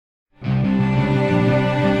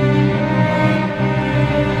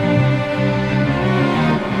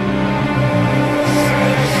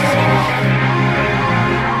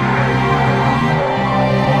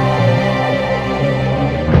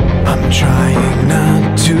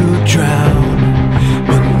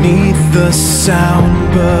the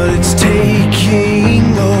sound, but it's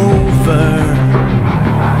taking over.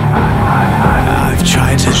 I've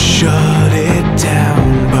tried to shut it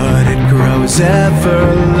down, but it grows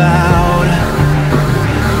ever loud.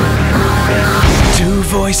 Two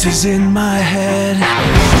voices in my head,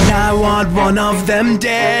 and I want one of them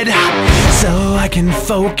dead, so I can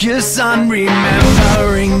focus on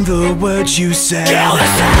remembering the words you said. Kill the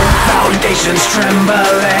sound. Foundations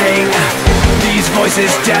trembling, these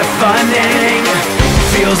voices deafening.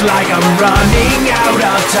 Feels like I'm running out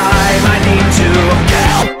of time. I need to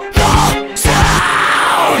kill the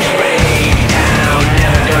sound. Break down,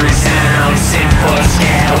 no sound. Simple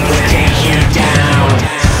scale will take you down.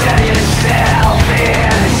 Set yourself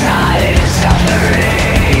inside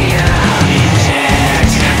suffering.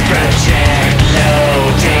 Inject, project,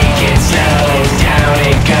 low. Take it slow, down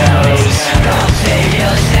it goes. Don't save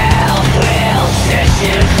yourself, we'll set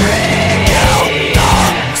you free.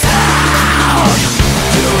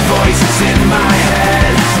 Voices in my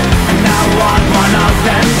head, and I want one of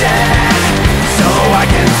them dead, so I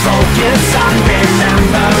can focus on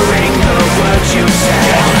remembering the words you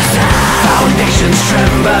said. Foundations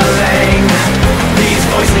trembling, these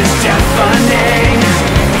voices deafening.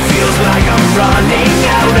 Feels like I'm running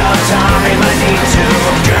out of time. I need to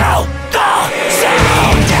kill the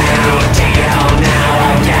sound. Down, take it all now,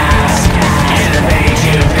 I gasp. Elevate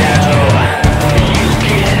you know. You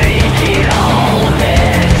can make it all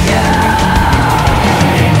better.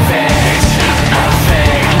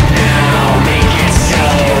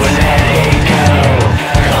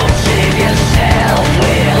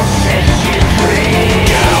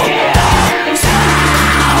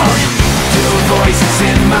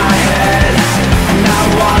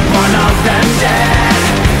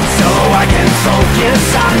 Focus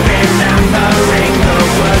on remembering the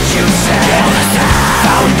words you said.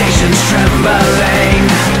 Foundations trembling,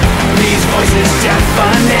 these voices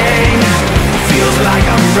deafening. Feels like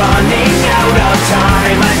I'm running out of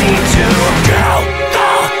time. I need to kill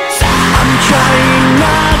the sound. I'm trying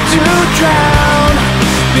not to drown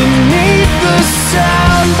beneath the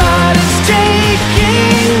sound, but it's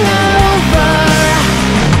taking over.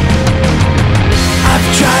 I've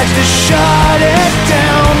tried to shut it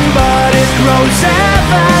down, but it grows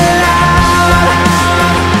ever loud.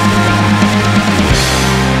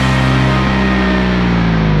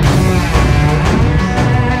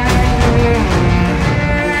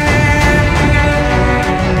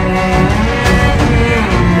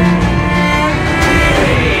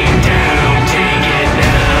 Lay down, take it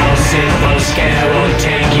now. Simple scale will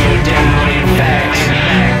take you down. Infect,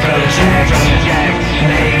 project,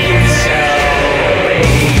 make it so.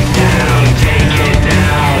 Lay down, take it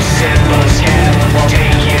now. Simple scale will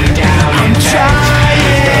take you down. I'm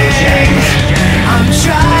trying, I'm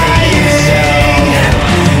trying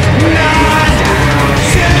not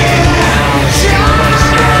to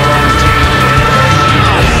drown.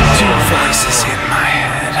 Two voices in my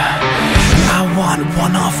head, I want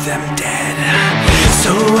one of them dead,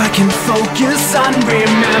 so I can focus on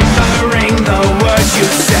remembering the words you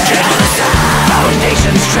said.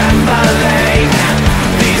 Foundations trembling,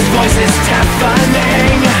 these voices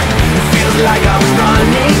deafening. Feels like I'm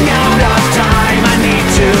running out of time. I need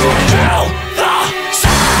to